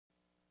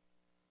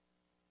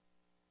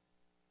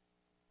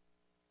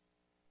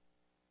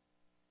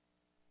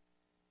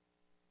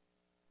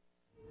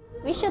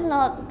we should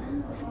not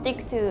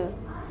stick to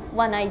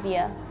one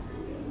idea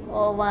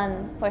or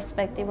one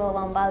perspective or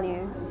one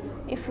value.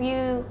 If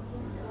you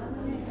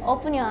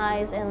open your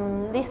eyes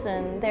and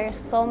listen, there's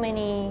so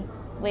many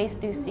ways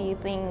to see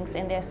things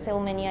and there's so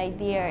many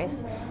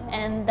ideas,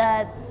 and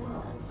that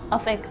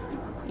affects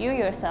you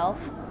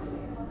yourself.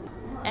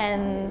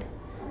 And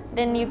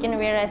then you can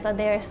realize that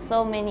there are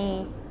so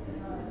many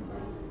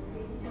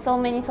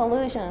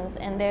solutions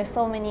and there's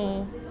so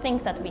many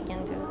things that we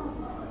can do.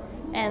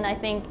 And I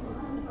think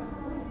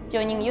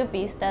joining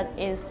UPeace, that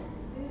is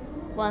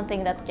one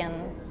thing that can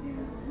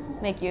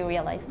make you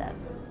realize that.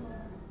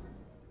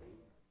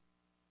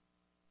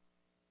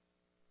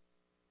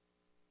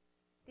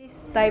 This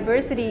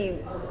diversity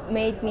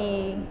made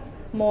me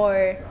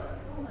more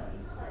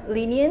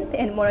lenient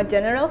and more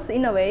generous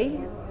in a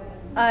way.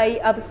 I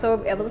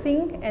absorb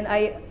everything and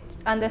I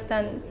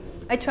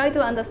try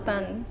to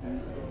understand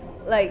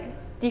like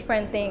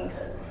different things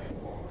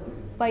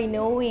by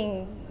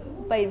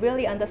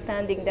really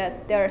understanding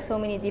that there are so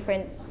many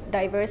different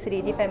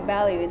diversity, different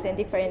values and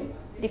different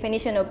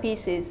definition of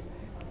pieces.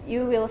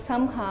 You will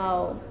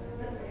somehow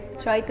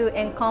try to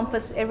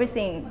encompass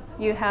everything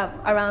you have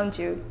around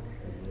you.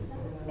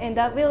 And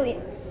that will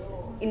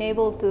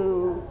enable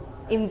to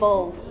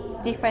involve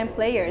different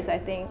players, I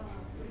think.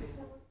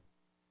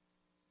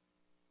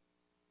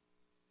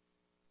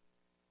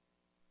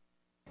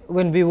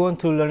 When we want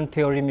to learn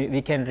theory,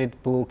 we can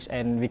read books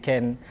and we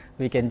can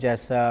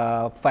just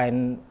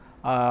find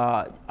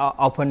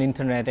open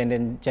internet and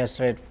then just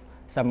read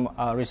some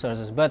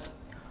resources. But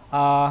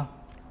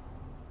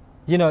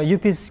you know,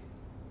 UPeace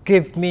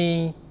give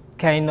me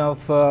kind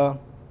of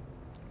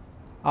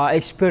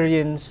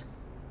experience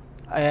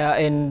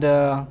and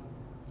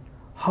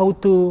how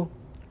to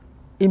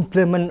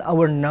implement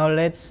our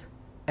knowledge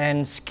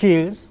and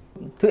skills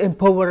to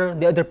empower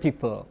the other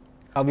people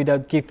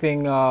without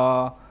giving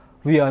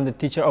we are the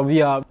teacher or we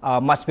are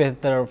much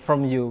better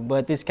from you,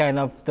 but it's kind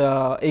of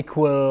the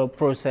equal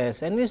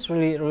process, and it's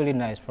really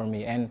nice for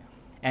me. And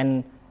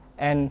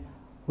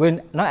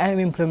when now I'm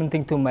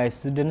implementing to my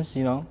students,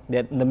 you know,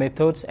 that the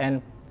methods,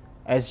 and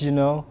as you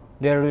know,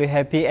 they're really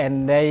happy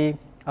and they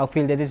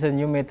feel that it's a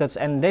new methods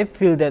and they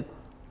feel that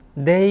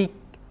they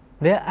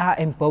are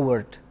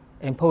empowered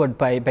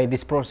by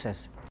this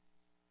process.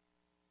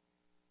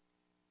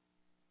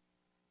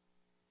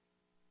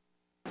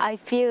 I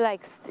feel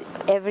like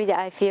every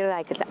day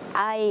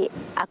I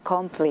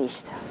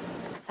accomplished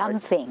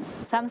something.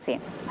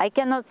 I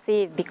cannot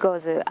see it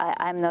because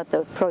I'm not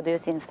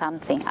producing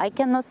something. I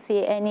cannot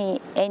see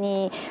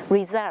any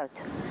result.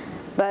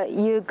 But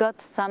you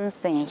got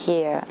something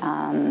here,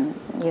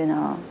 you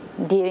know,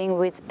 dealing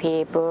with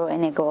people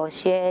and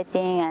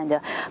negotiating and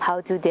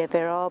how to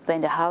develop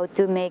and how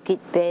to make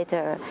it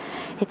better.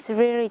 It's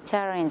really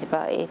challenging,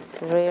 but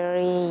it's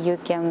really you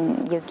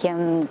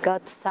can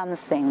got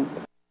something.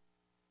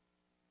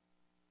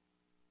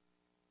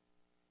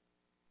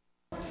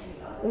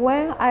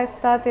 When I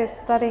started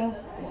studying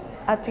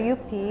at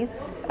UPeace,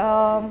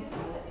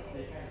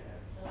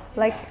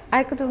 like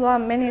I could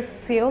learn many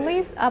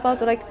theories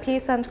about like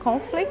peace and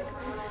conflict.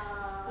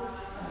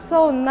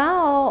 So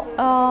now,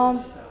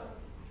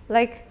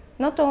 like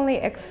not only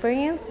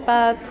experience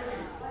but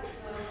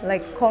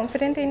like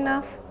confident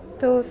enough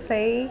to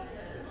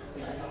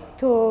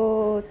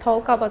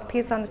talk about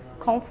peace and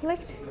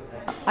conflict.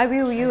 I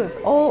will use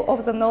all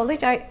of the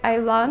knowledge I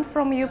learned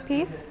from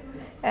UPeace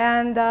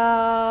and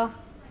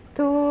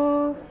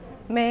to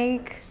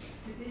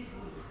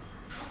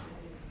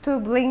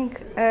bring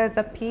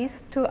the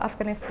peace to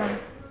Afghanistan,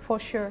 for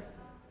sure.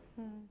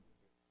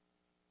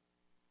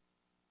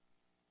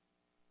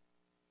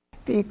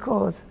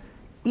 Because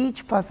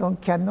each person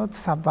cannot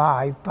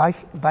survive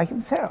by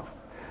himself.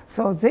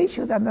 So they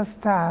should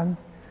understand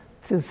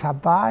to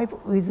survive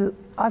with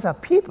other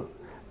people.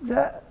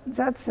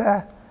 That's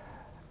a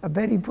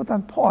very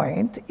important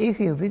point. If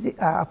you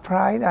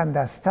apply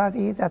and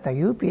study that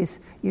UPeace,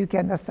 you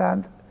can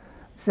understand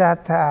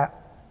that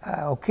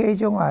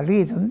occasion or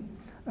reason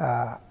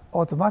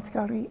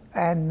automatically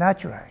and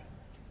naturally.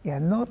 Yeah,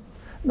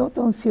 not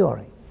on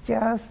theory.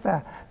 Just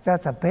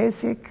that's a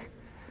basic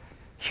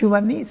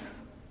human needs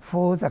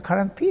for the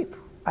current people,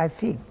 I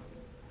think.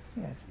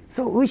 Yes.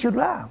 So we should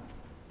learn.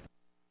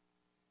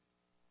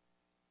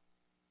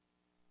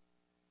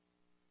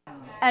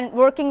 And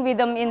working with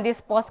them in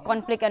this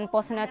post-conflict and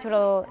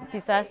post-natural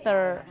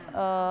disaster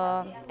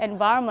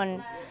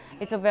environment,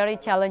 it's a very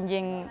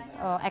challenging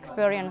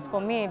experience for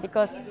me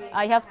because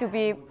I have to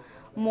be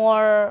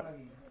more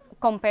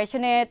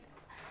compassionate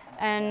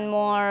and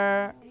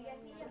more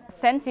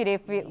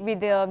sensitive with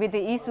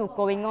the issue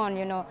going on,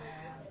 you know,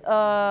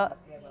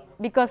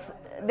 because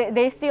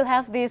they still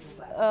have this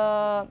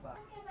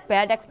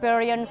bad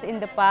experience in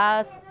the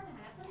past.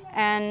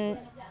 And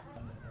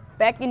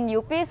back in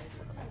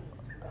UPeace,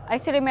 I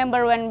still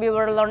remember when we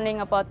were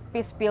learning about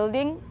peace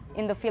building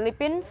in the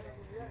Philippines,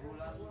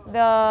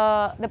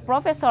 the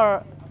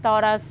professor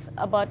taught us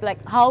about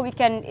like how we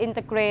can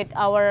integrate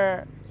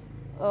our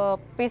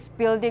peace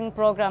building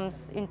programs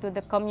into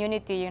the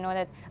community, you know,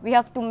 that we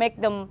have to make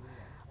them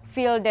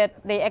feel that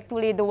they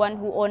actually the one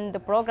who own the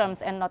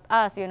programs and not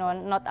us, you know,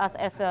 not us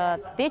as a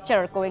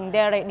teacher going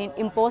there and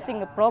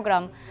imposing a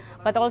program,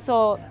 but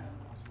also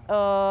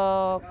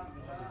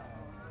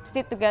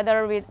sit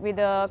together with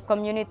the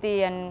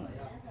community and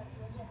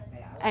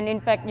in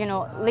fact, you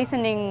know,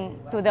 listening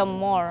to them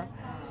more.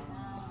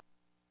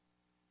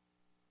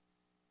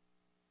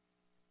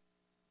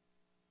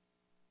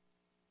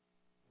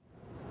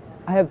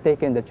 I have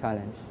taken the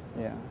challenge.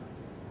 Yeah.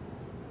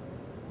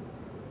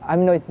 I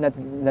know it's not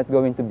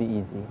going to be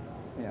easy.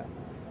 Yeah.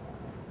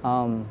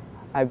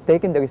 I've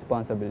taken the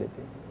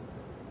responsibility.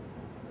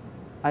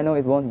 I know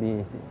it won't be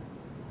easy,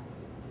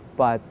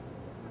 but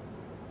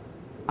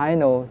I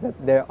know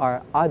that there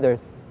are others,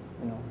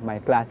 you know, my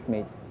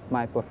classmates,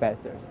 my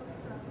professors,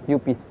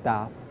 UP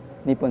staff,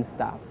 Nippon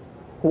staff,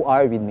 who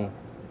are with me.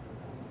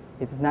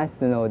 It's nice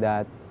to know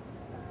that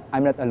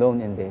I'm not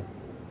alone in this.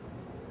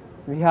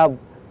 We have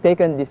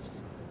taken this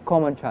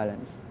common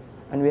challenge,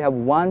 and we have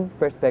one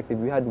perspective,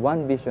 we had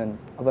one vision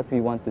of what we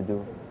want to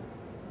do.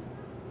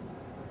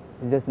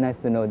 It's just nice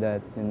to know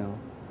that, you know,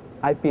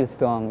 I feel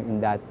strong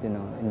in that, you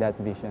know, in that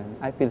vision.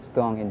 I feel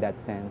strong in that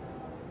sense.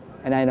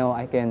 And I know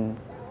I can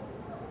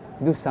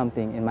do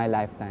something in my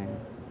lifetime